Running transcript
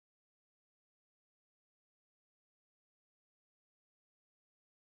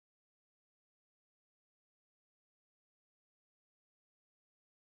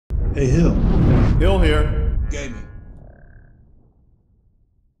Hey, Hill. Hill here. Gaming.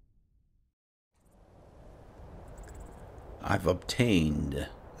 I've obtained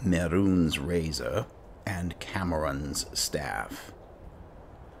Mehrunes' razor and Cameron's staff.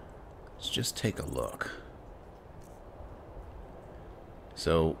 Let's just take a look.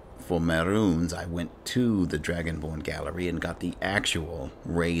 So, for Mehrunes, I went to the Dragonborn Gallery and got the actual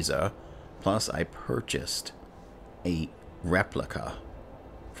razor, plus I purchased a replica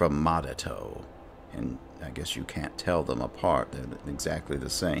from Modito, and I guess you can't tell them apart, they're exactly the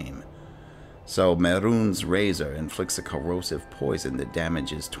same. So Mehrunes' razor inflicts a corrosive poison that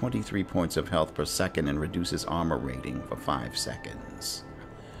damages 23 points of health per second and reduces armor rating for 5 seconds.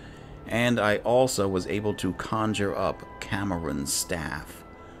 And I also was able to conjure up Cameron's staff,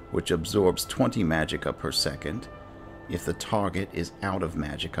 which absorbs 20 magicka per second. If the target is out of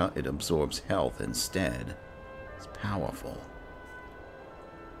magicka, it absorbs health instead. It's powerful.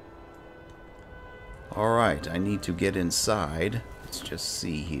 Alright, I need to get inside. Let's just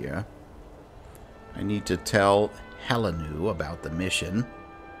see here. I need to tell Helenu about the mission.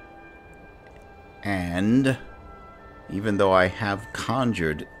 And even though I have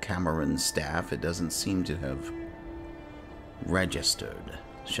conjured Cameron's staff, it doesn't seem to have registered,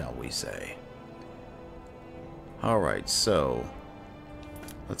 shall we say. Alright, so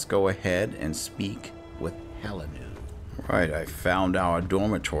let's go ahead and speak with Helenu. Right, I found our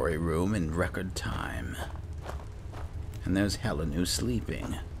dormitory room in record time. And there's Helenu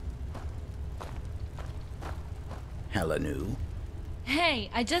sleeping. Helenu?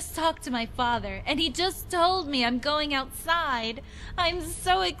 Hey, I just talked to my father, and he just told me I'm going outside. I'm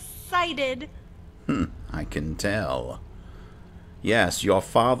so excited. I can tell. Yes, your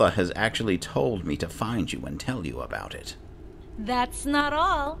father has actually told me to find you and tell you about it. That's not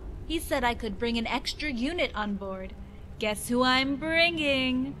all. He said I could bring an extra unit on board. Guess who I'm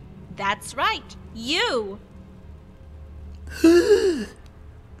bringing? That's right, you!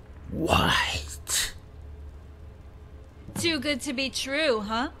 What? Too good to be true,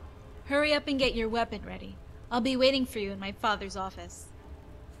 huh? Hurry up and get your weapon ready. I'll be waiting for you in my father's office.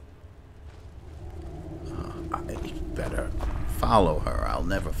 I better follow her. I'll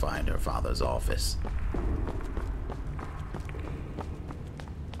never find her father's office.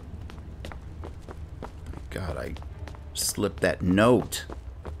 God, I slipped that note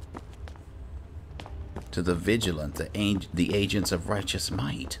to the Vigilant, the agents of righteous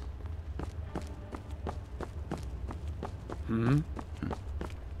might. I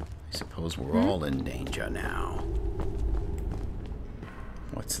suppose we're all in danger now.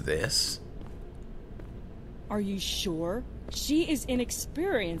 What's this? Are you sure? She is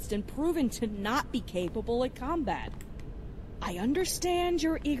inexperienced and proven to not be capable at combat. I understand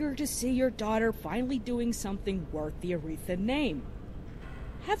you're eager to see your daughter finally doing something worth the Aretha name.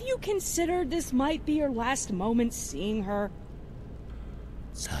 Have you considered this might be your last moment seeing her?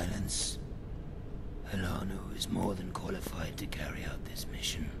 Silence. Helenu is more than qualified to carry out this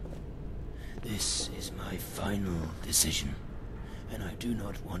mission. This is my final decision, and I do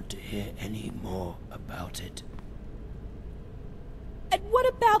not want to hear any more about it. And what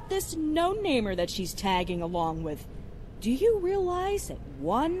about this no-namer that she's tagging along with? Do you realize that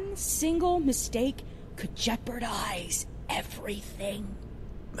one single mistake could jeopardize everything?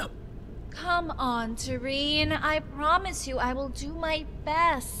 No. Come on, Tareen. I promise you I will do my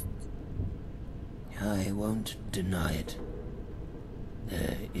best. I won't deny it.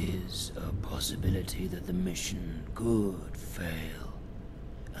 There is a possibility that the mission could fail,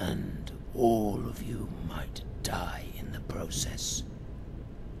 and all of you might die in the process.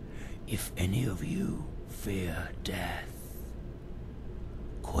 If any of you fear death,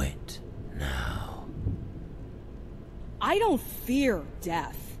 quit now. I don't fear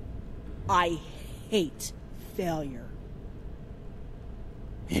death. I hate failure.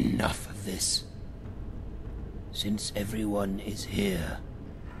 Enough of this. Since everyone is here,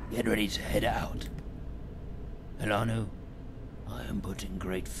 get ready to head out. Helenu, I am putting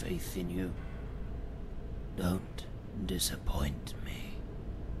great faith in you. Don't disappoint me.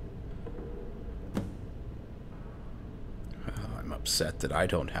 I'm upset that I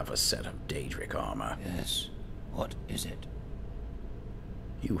don't have a set of daedric armor. Yes, what is it?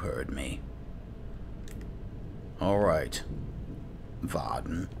 You heard me. All right,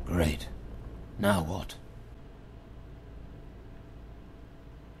 Varden. Great. Now what?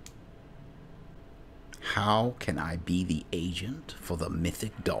 How can I be the agent for the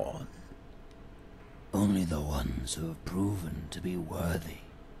Mythic Dawn? Only the ones who have proven to be worthy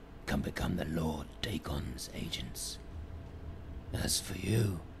can become the Lord Dagon's agents. As for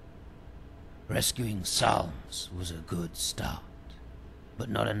you, rescuing Psalms was a good start, but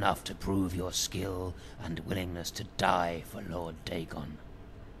not enough to prove your skill and willingness to die for Lord Dagon.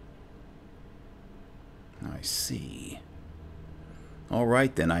 I see. All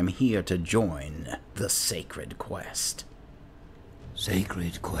right, then, I'm here to join the sacred quest.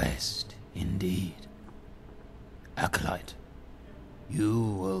 Sacred quest, indeed. Acolyte, you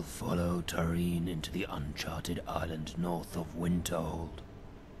will follow Tareen into the uncharted island north of Winterhold.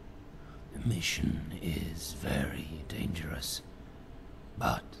 The mission is very dangerous,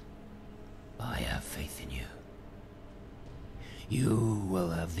 but I have faith in you. You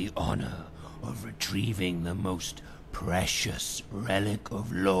will have the honor of retrieving the most precious relic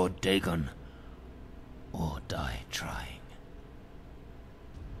of Lord Dagon, or die trying.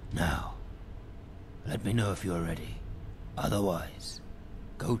 Now, let me know if you're ready. Otherwise,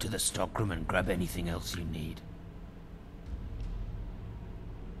 go to the stockroom and grab anything else you need.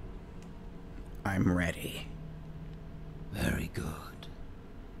 I'm ready. Very good.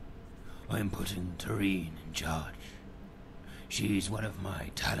 I'm putting Tareen in charge. She's one of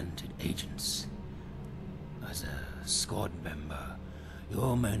my talented agents. As a squad member,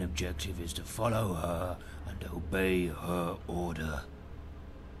 your main objective is to follow her and obey her order.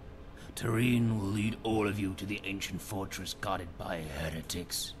 Tareen will lead all of you to the ancient fortress guarded by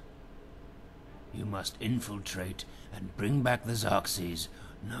heretics. You must infiltrate and bring back the Xerxes,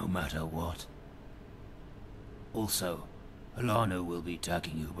 no matter what. Also, Alana will be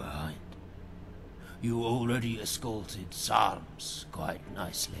tagging you behind. You already escorted Sarms quite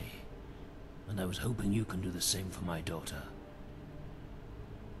nicely, and I was hoping you can do the same for my daughter.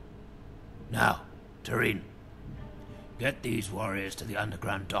 Now, Tareen, get these warriors to the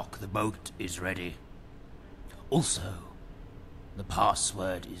underground dock. The boat is ready. Also, the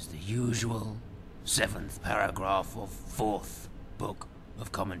password is the usual 7th paragraph of 4th book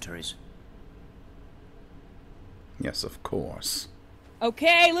of commentaries. Yes, of course.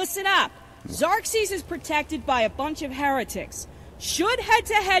 Okay, listen up. Xerxes is protected by a bunch of heretics. Should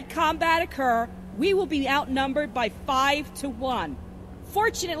head-to-head combat occur, we will be outnumbered by 5 to 1.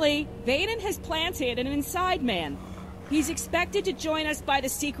 Fortunately, Vaden has planted an inside man. He's expected to join us by the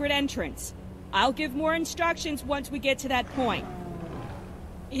secret entrance. I'll give more instructions once we get to that point.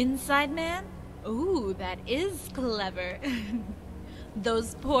 Inside man? Ooh, that is clever.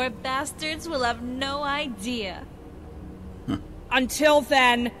 Those poor bastards will have no idea. Until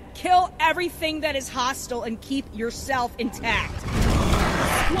then, kill everything that is hostile and keep yourself intact.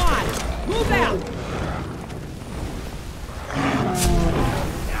 Squad, move out!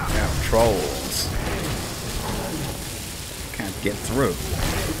 Now, trolls. Can't get through.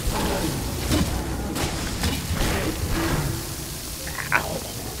 Ow.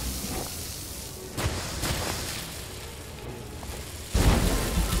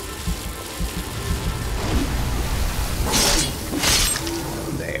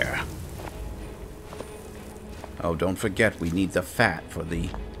 There. Oh, don't forget, we need the fat for the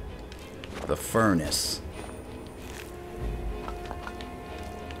furnace.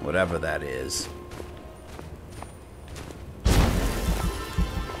 Whatever that is.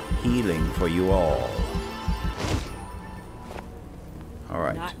 Healing for you all.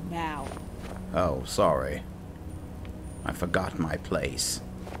 Alright. Not now. Oh, sorry. I forgot my place.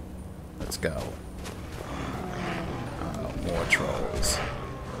 Let's go. Oh, more trolls.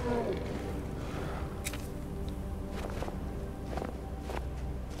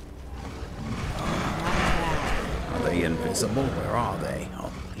 Are they invisible? Where are they?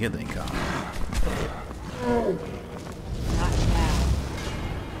 Oh, here they come. Not now.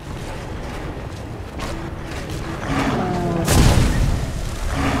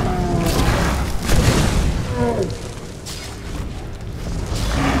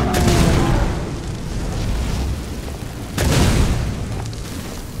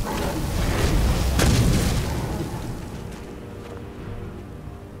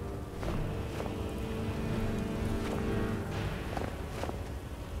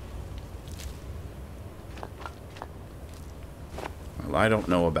 I don't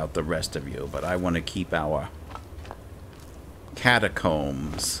know about the rest of you, but I want to keep our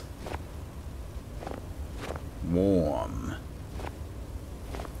catacombs warm.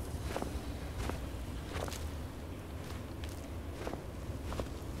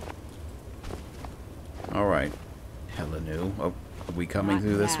 Alright. Helenu. Oh, are we coming Not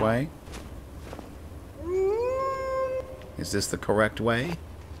through this now. way? Is this the correct way?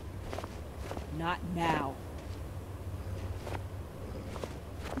 Not now.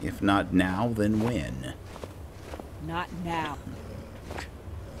 If not now, then when? Not now.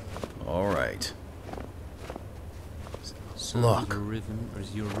 Alright. Sons Look. of Riven,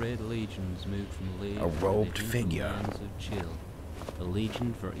 as your red legions move from Lake A robed to the figure. lands of Chill, a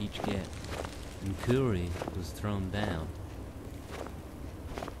legion for each get, and Kuri was thrown down.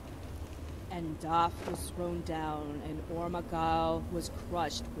 And Daf was thrown down, and Ormagal was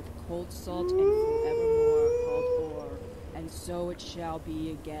crushed with cold salt and forevermore called Or, and so it shall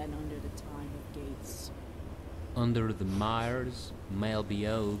be again under the time of gates. Under the mires,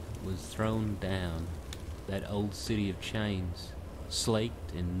 Malbiog was thrown down, that old city of chains,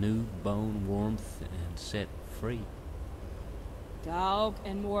 slaked in new bone warmth and set free. Galg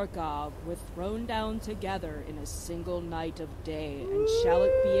and Morgog were thrown down together in a single night of day, and shall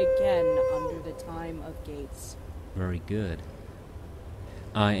it be again under the time of gates. Very good.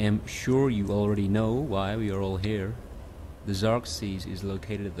 I am sure you already know why we are all here. The Xerxes is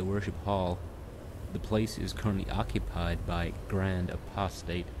located at the Worship Hall. The place is currently occupied by Grand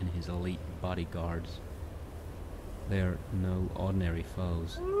Apostate and his elite bodyguards. They are no ordinary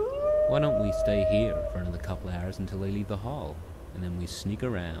foes. Why don't we stay here for another couple hours until they leave the hall, and then we sneak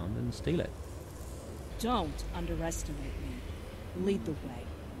around and steal it? Don't underestimate me. Lead the way.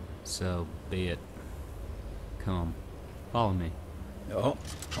 So be it. Come, follow me. Oh,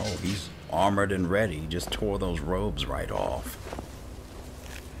 he's armored and ready. He just tore those robes right off.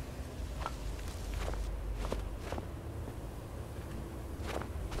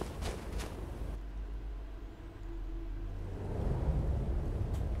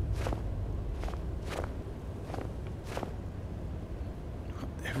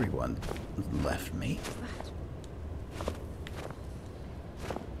 Everyone left me.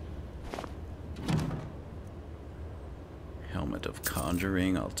 Helmet of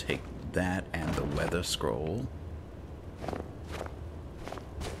Conjuring, I'll take that and the Weather Scroll.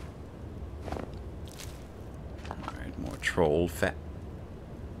 Alright, more troll fat.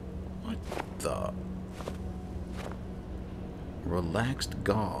 What the? Relaxed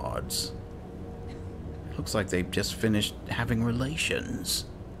gods. Looks like they've just finished having relations.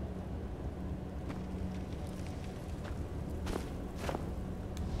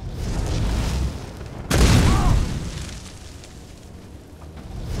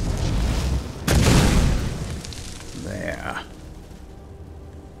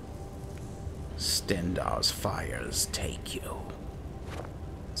 Stendarr's fires take you.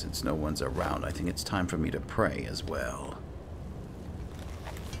 Since no one's around, I think it's time for me to pray as well.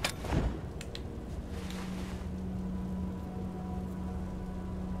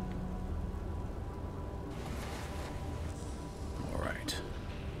 Alright.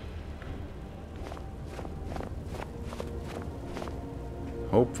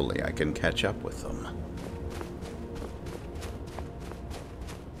 Hopefully I can catch up with them.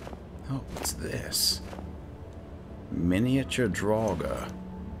 Oh, what's this? Miniature Draugr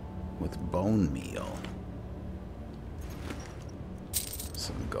with bone meal.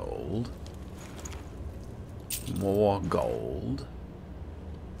 Some gold. More gold.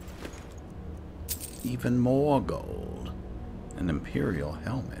 Even more gold. An Imperial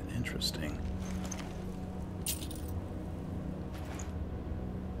helmet. Interesting.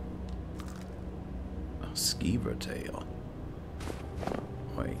 A skeever tail.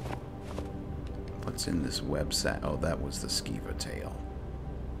 Wait. What's in this website? Oh, that was the skeever tail.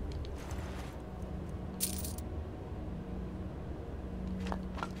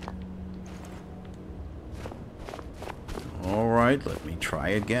 Alright, let me try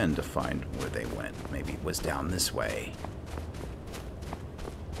again to find where they went. Maybe it was down this way.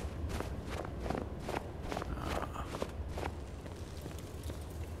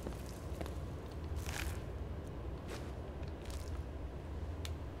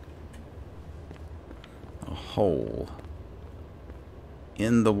 Hole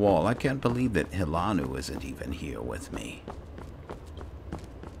in the wall. I can't believe that Hilanu isn't even here with me.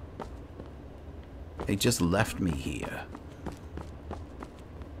 They just left me here.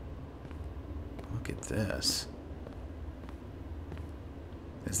 Look at this.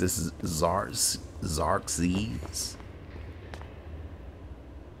 Is this Xerxes?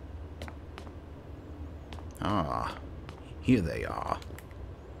 Ah, here they are.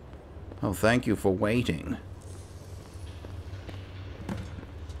 Oh, thank you for waiting.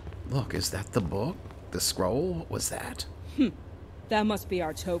 Look, is that the book? The scroll? What was that? That must be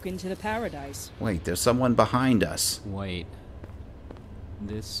our token to the paradise. Wait, there's someone behind us. Wait.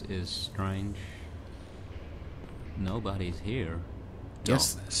 This is strange. Nobody's here.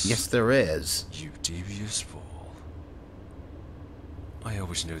 Yes, there is. You devious fool. I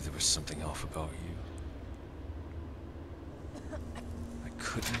always knew there was something off about you. I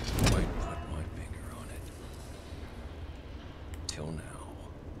couldn't quite put my finger on it. Till now.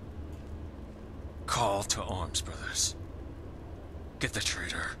 Call to arms, brothers. Get the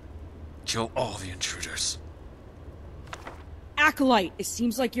traitor. Kill all the intruders. Acolyte, it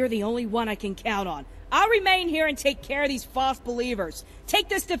seems like you're the only one I can count on. I'll remain here and take care of these false believers. Take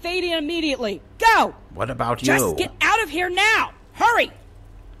this to Fadian immediately. Go! What about you? Just get out of here now! Hurry!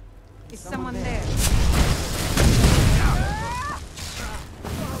 Is someone there?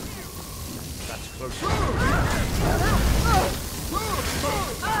 That's close.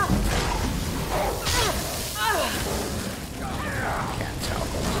 Can't tell.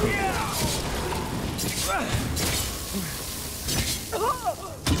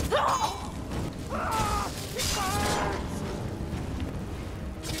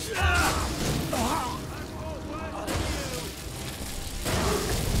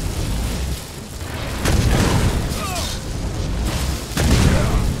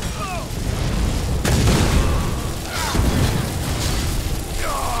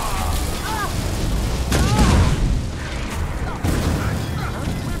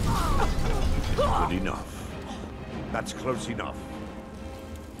 Good enough. That's close enough.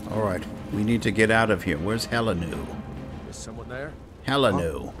 Alright, we need to get out of here. Where's Helenu? Is someone there?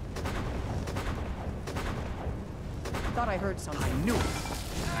 Helenu. Thought I heard something. I knew it.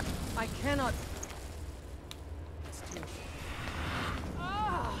 I cannot. It's too...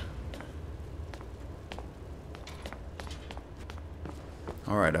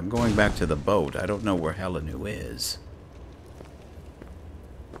 Alright, I'm going back to the boat. I don't know where Helenu is.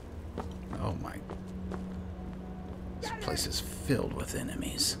 Oh my... This place is filled with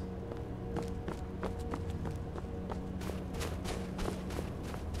enemies.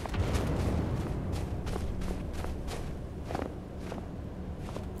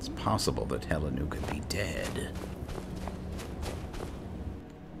 It's possible that Helenu could be dead.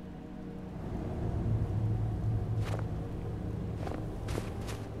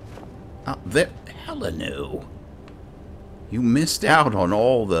 Oh, there... Helenu! You missed out on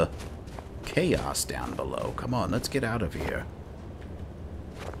all the chaos down below. Come on, let's get out of here.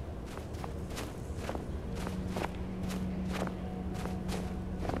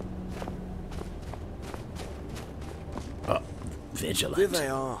 Vigilant. Here they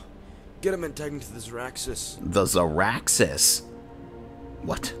are. Get them and take them to the Xraxis. The Xraxis?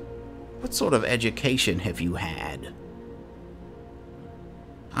 What sort of education have you had?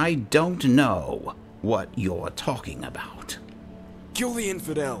 I don't know what you're talking about. Kill the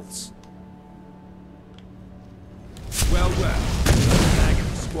infidels. Well, bag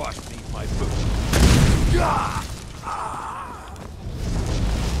and squash beneath my boot.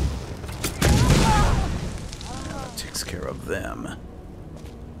 That takes care of them.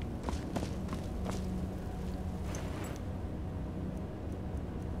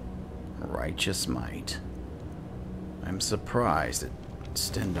 Righteous might. I'm surprised that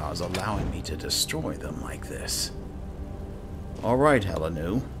Stendarr's allowing me to destroy them like this. Alright,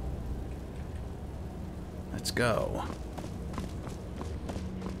 Helenu. Let's go.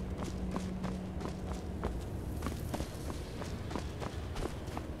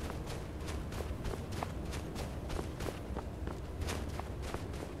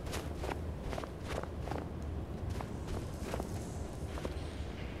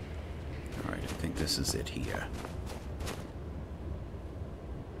 Alright, I think this is it here.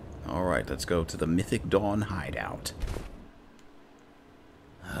 Alright, let's go to the Mythic Dawn hideout.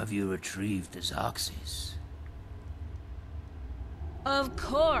 Have you retrieved the Xakhwan? Of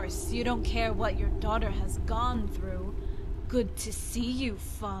course, you don't care what your daughter has gone through. Good to see you,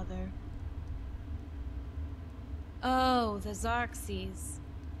 father. Oh, the Xakhwan.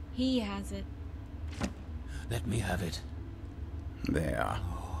 He has it. Let me have it. There.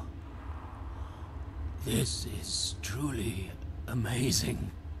 This is truly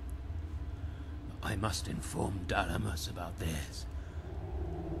amazing. I must inform Dalamus about this.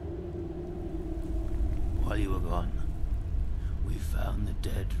 While you were gone, we found the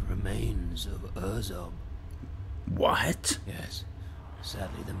dead remains of Urzob. What? Yes.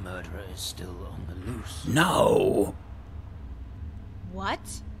 Sadly, the murderer is still on the loose. No!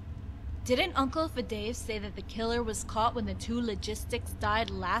 What? Didn't Uncle Fadave say that the killer was caught when the two logistics died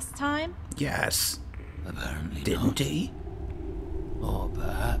last time? Yes. Apparently Didn't not. he? Or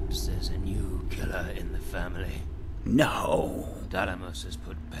perhaps there's a new killer in the family. No. Dalamus has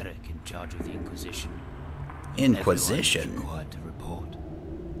put Peric in charge of the Inquisition. Inquisition? Everyone is required to report.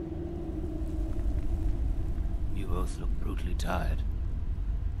 You both look brutally tired.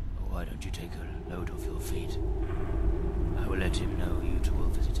 Why don't you take a load off your feet? I will let him know you two will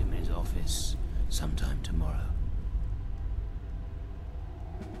visit him in his office sometime tomorrow.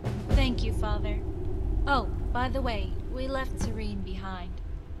 Thank you, Father. Oh, by the way, we left Serene behind.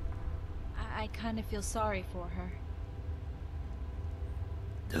 I kind of feel sorry for her.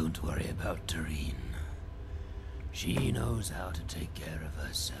 Don't worry about Tareen. She knows how to take care of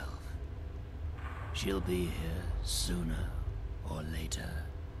herself. She'll be here sooner or later.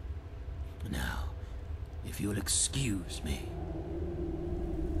 Now, if you'll excuse me.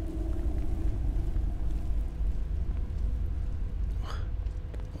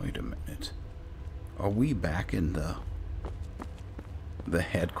 Wait a minute. Are we back in the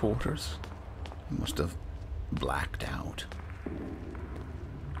headquarters? I must have blacked out.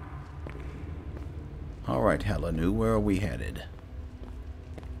 Alright, Helenu, where are we headed?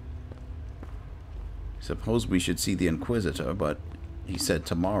 Suppose we should see the Inquisitor, but he said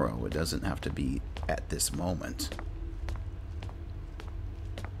tomorrow. It doesn't have to be at this moment.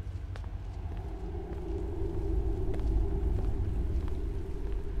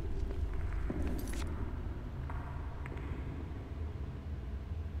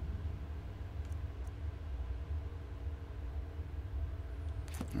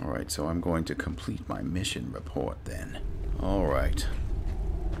 Alright, so I'm going to complete my mission report then. Alright.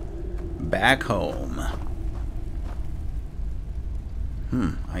 Back home.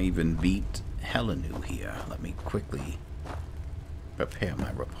 I even beat Helenu here. Let me quickly prepare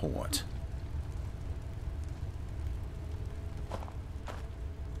my report.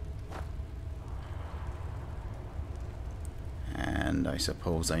 And I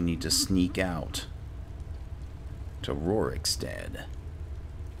suppose I need to sneak out to Rorikstead.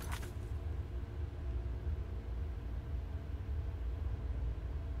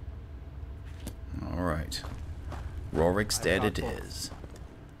 Alright. Rorikstead it is.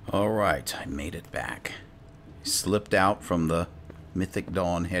 Alright, I made it back. Slipped out from the Mythic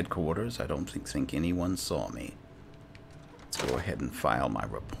Dawn headquarters. I don't think anyone saw me. Let's go ahead and file my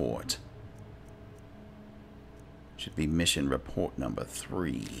report. Should be mission report number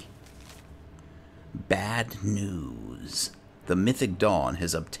 3. Bad news. The Mythic Dawn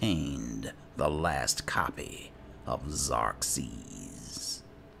has obtained the last copy of Xerxes.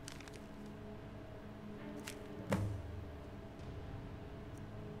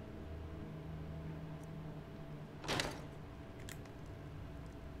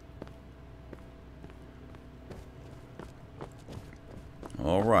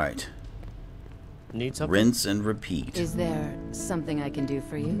 All right. Need something? Rinse and repeat. Is there something I can do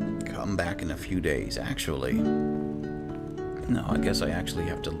for you? Come back in a few days. Actually, no, I guess I actually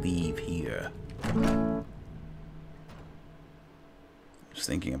have to leave here. Just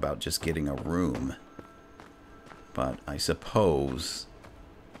thinking about just getting a room. But I suppose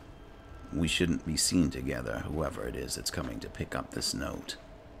we shouldn't be seen together, whoever it is that's coming to pick up this note.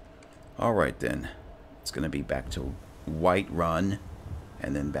 Alright then. It's going to be back to Whiterun.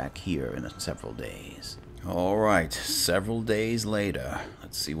 And then back here in several days. Alright, several days later.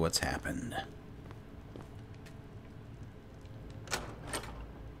 Let's see what's happened.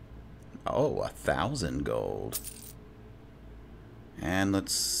 Oh, 1,000 gold. And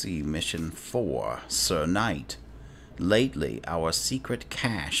let's see, mission 4. Sir Knight. Lately, our secret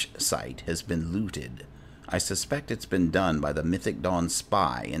cache site has been looted. I suspect it's been done by the Mythic Dawn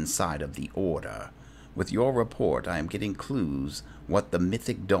spy inside of the Order. With your report, I am getting clues what the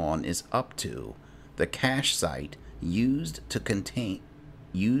Mythic Dawn is up to. The cache site used to contain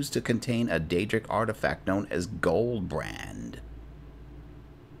a daedric artifact known as Goldbrand.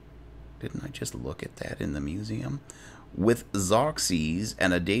 Didn't I just look at that in the museum? With Xerxes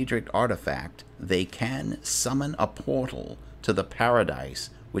and a daedric artifact, they can summon a portal to the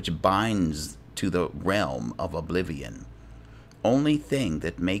paradise which binds to the realm of oblivion. Only thing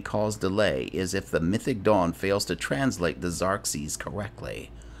that may cause delay is if the Mythic Dawn fails to translate the Xerxes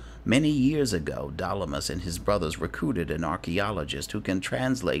correctly. Many years ago, Dalamus and his brothers recruited an archaeologist who can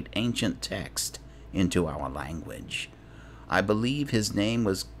translate ancient text into our language. I believe his name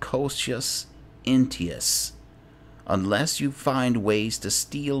was Cosius Intius. Unless you find ways to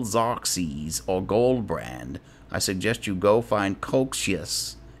steal Xerxes or Goldbrand, I suggest you go find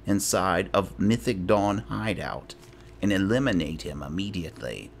Cosius inside of Mythic Dawn hideout and eliminate him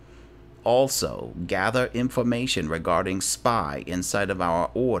immediately. Also, gather information regarding Spy inside of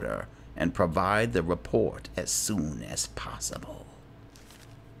our Order and provide the report as soon as possible.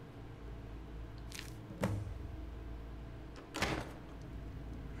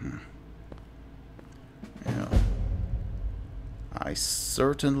 Yeah. I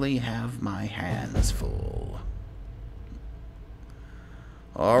certainly have my hands full.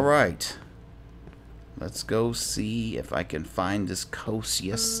 All right. Let's go see if I can find this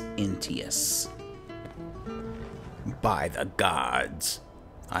Cosius Intius. By the gods,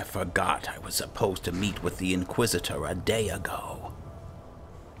 I forgot I was supposed to meet with the Inquisitor a day ago.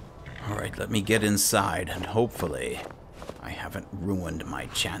 Alright, let me get inside and hopefully I haven't ruined my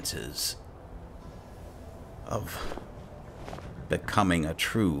chances of becoming a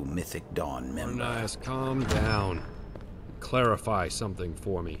true Mythic Dawn member. Nice, calm down. Clarify something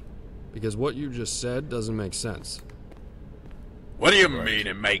for me. Because what you just said doesn't make sense. What do you mean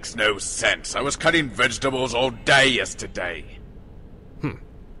it makes no sense? I was cutting vegetables all day yesterday.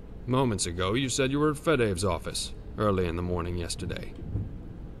 Moments ago, you said you were at Pt.5's office, early in the morning yesterday.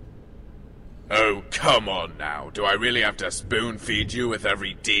 Oh, come on now. Do I really have to spoon-feed you with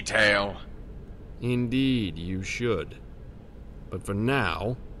every detail? Indeed, you should. But for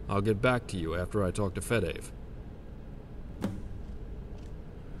now, I'll get back to you after I talk to Pt.5.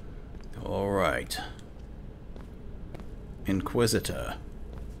 All right. Inquisitor.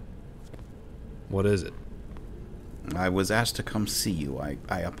 What is it? I was asked to come see you.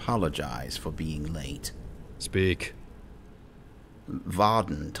 I apologize for being late. Speak.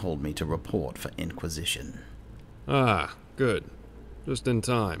 Varden told me to report for Inquisition. Ah, good. Just in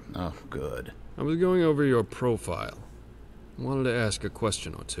time. Oh, good. I was going over your profile. I wanted to ask a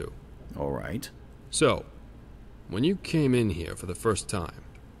question or two. All right. So, when you came in here for the first time,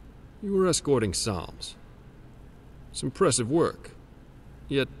 you were escorting Psalms. It's impressive work.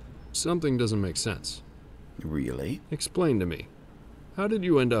 Yet, something doesn't make sense. Really? Explain to me. How did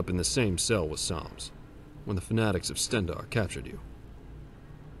you end up in the same cell with Psalms, when the fanatics of Stendarr captured you?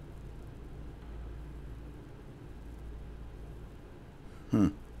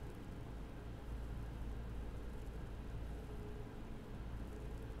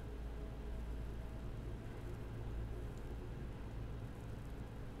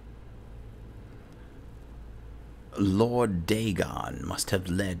 Lord Dagon must have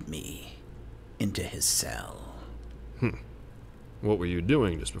led me into his cell. What were you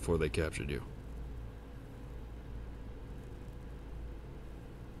doing just before they captured you?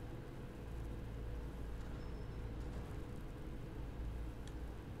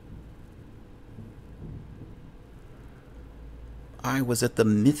 I was at the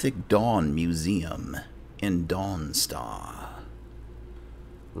Mythic Dawn Museum in Dawnstar.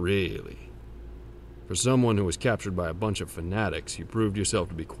 Really? For someone who was captured by a bunch of fanatics, you proved yourself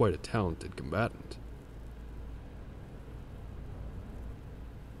to be quite a talented combatant.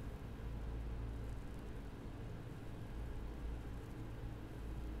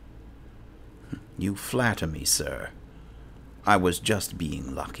 You flatter me, sir. I was just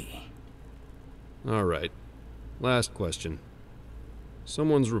being lucky. All right. Last question.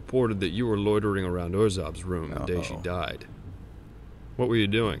 Someone's reported that you were loitering around Urzab's room the day she died. What were you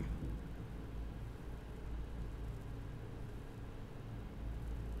doing?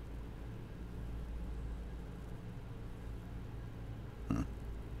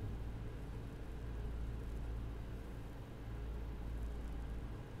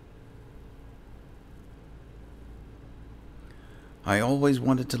 I always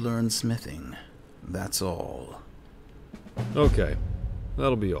wanted to learn smithing. That's all. Okay.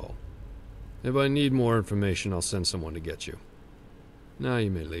 That'll be all. If I need more information, I'll send someone to get you. Now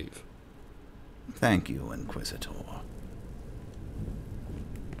you may leave. Thank you, Inquisitor.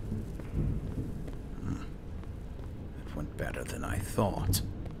 It went better than I thought.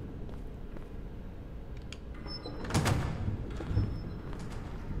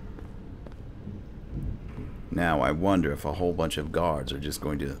 Now I wonder if a whole bunch of guards are just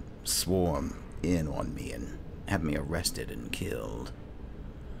going to swarm in on me and have me arrested and killed.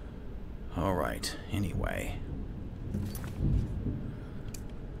 Alright, anyway.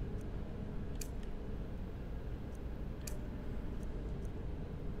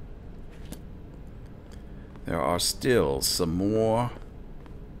 There are still some more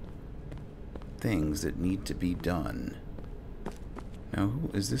things that need to be done. Now,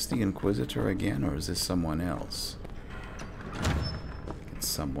 is this the Inquisitor again, or is this someone else? It's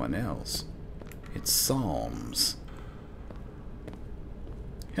someone else. It's Psalms.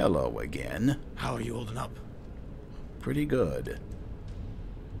 Hello again. How are you holding up? Pretty good.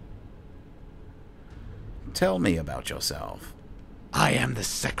 Tell me about yourself. I am the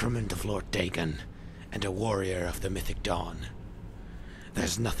Sacrament of Lord Dagon, and a warrior of the Mythic Dawn.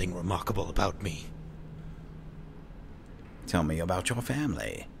 There's nothing remarkable about me. Tell me about your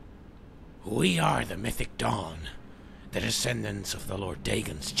family. We are the Mythic Dawn, the descendants of the Lord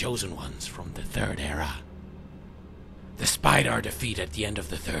Dagon's chosen ones from the Third Era. Despite our defeat at the end of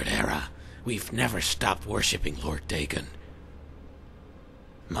the Third Era, we've never stopped worshipping Lord Dagon.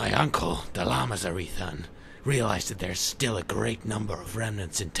 My uncle, the Lamazarethan, realized that there's still a great number of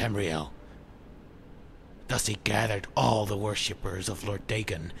remnants in Tamriel. Thus he gathered all the worshippers of Lord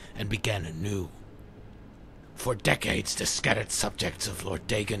Dagon and began anew. For decades, the scattered subjects of Lord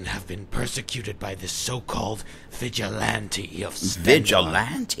Dagon have been persecuted by this so-called Vigilante of Stendarr.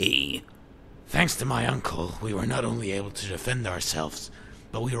 Vigilante? Thanks to my uncle, we were not only able to defend ourselves,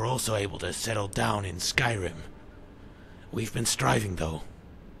 but we were also able to settle down in Skyrim. We've been striving, though.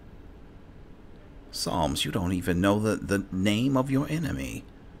 Psalms, you don't even know the name of your enemy.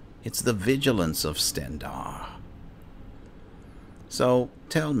 It's the Vigilants of Stendarr. So,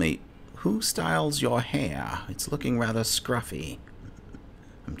 tell me, who styles your hair? It's looking rather scruffy.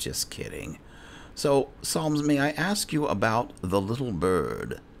 I'm just kidding. So, Psalms, may I ask you about the little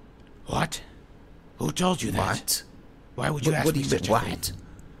bird? What? Who told you that? What? Why would you ask me such a thing?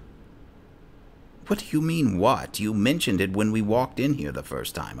 What do you mean, what? You mentioned it when we walked in here the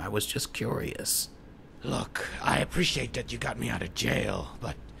first time. I was just curious. Look, I appreciate that you got me out of jail,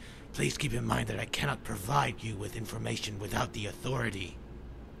 but please keep in mind that I cannot provide you with information without the authority.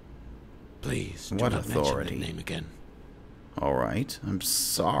 Please, do What not authority? mention that name again. All right, I'm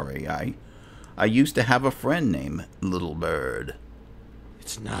sorry. I used to have a friend named Little Bird.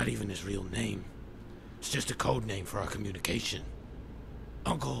 It's not even his real name. It's just a code name for our communication.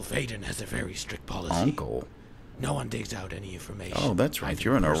 Uncle Vaden has a very strict policy. Uncle? No one digs out any information. Oh, that's right. either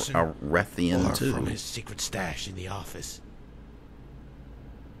You're an person Arethian, or too. from his secret stash in the office.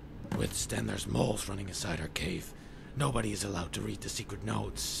 With Stendarr's moles running inside our cave, nobody is allowed to read the secret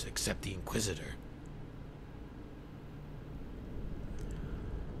notes except the Inquisitor.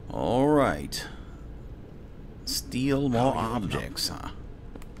 All right. Steal more How are you holding objects, huh?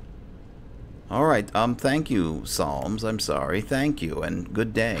 All right. Thank you, Psalms. I'm sorry. Thank you, and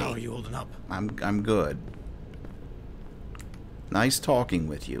good day. How are you holding up? I'm good. Nice talking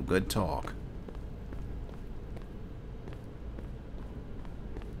with you. Good talk.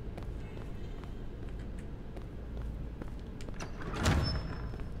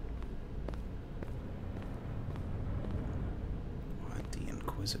 What, the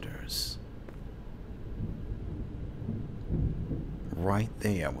Inquisitors? Right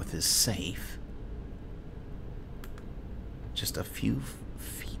there with his safe. Just a few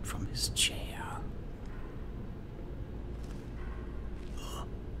feet from his chair.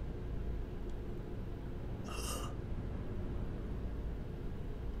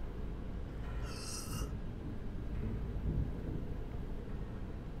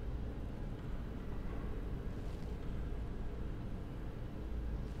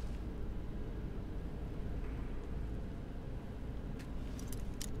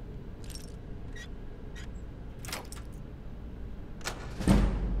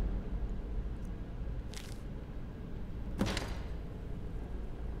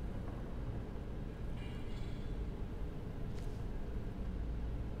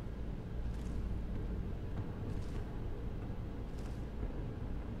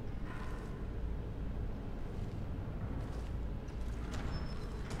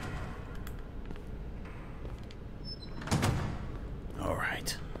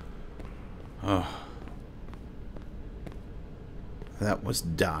 Oh. That was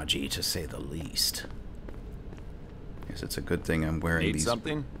dodgy, to say the least. Guess it's a good thing I'm wearing Need these...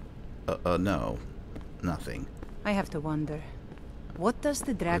 something? No. Nothing. I have to wonder. What does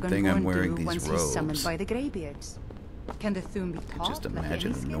the Good thing I'm Dragonborn wearing do these once robes. he's summoned by the Greybeards? Can the Thum be I taught just like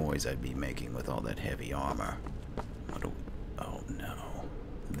imagine any the skill? noise I'd be making with all that heavy armor. What do we... Oh, no.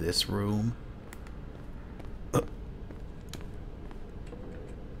 This room?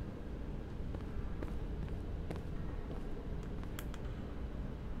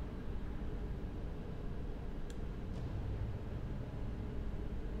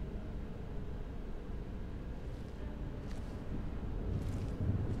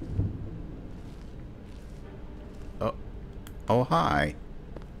 Oh, hi.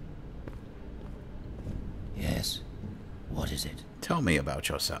 Yes? What is it? Tell me about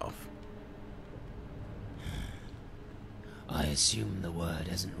yourself. I assume the word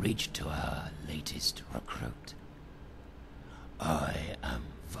hasn't reached to our latest recruit. I am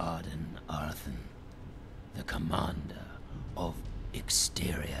Varden Arthen, the commander of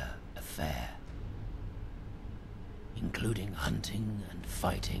Exterior Affair. Including hunting and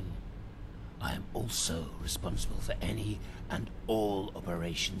fighting, I am also responsible for any and all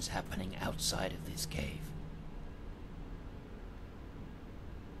operations happening outside of this cave.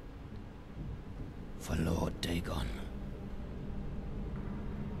 For Lord Dagon.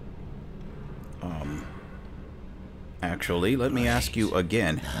 Actually, let me ask you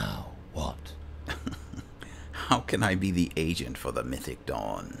again. Now, what? How can I be the agent for the Mythic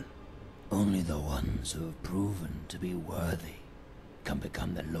Dawn? Only the ones who have proven to be worthy can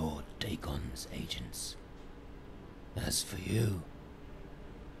become the Lord Dagon's agents. As for you,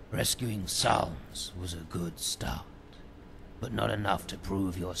 rescuing Psalms was a good start, but not enough to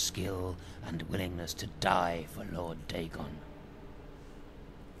prove your skill and willingness to die for Lord Dagon.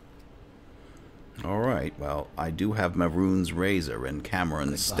 Alright, well, I do have Maroon's razor and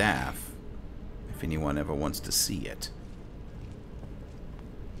Cameron's staff, if anyone ever wants to see it.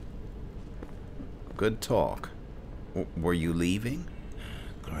 Good talk. Were you leaving?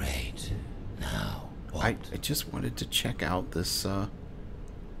 Great. Now, what? I just wanted to check out this,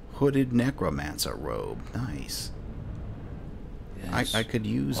 hooded necromancer robe. Nice. Yes. I could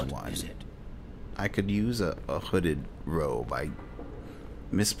use What one. is it? I could use a hooded robe. I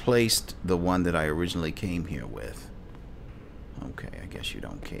misplaced the one that I originally came here with. Okay, I guess you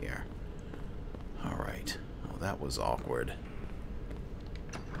don't care. Alright. Oh, that was awkward.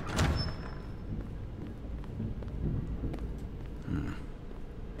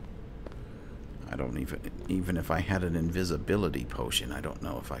 I don't even if I had an invisibility potion, I don't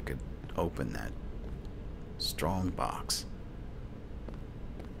know if I could open that strong box.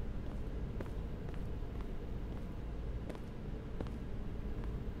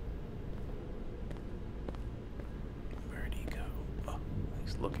 Where'd he go? Oh,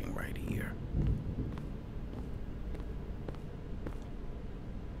 he's looking right here.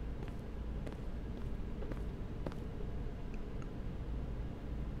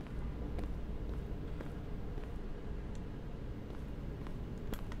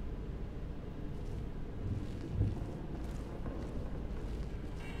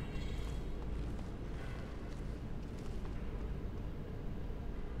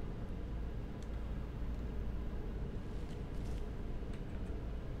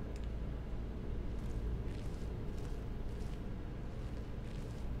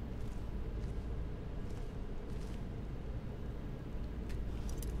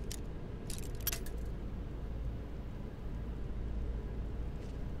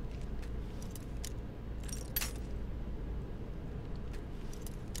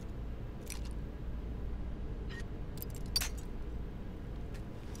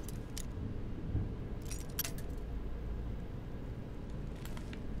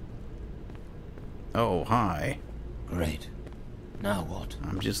 Oh, hi. Great. Now what?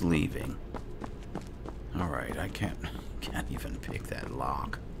 I'm just leaving. Alright, I can't even pick that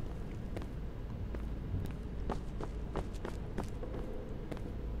lock.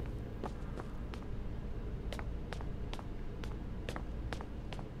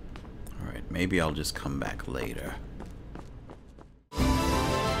 Alright, maybe I'll just come back later.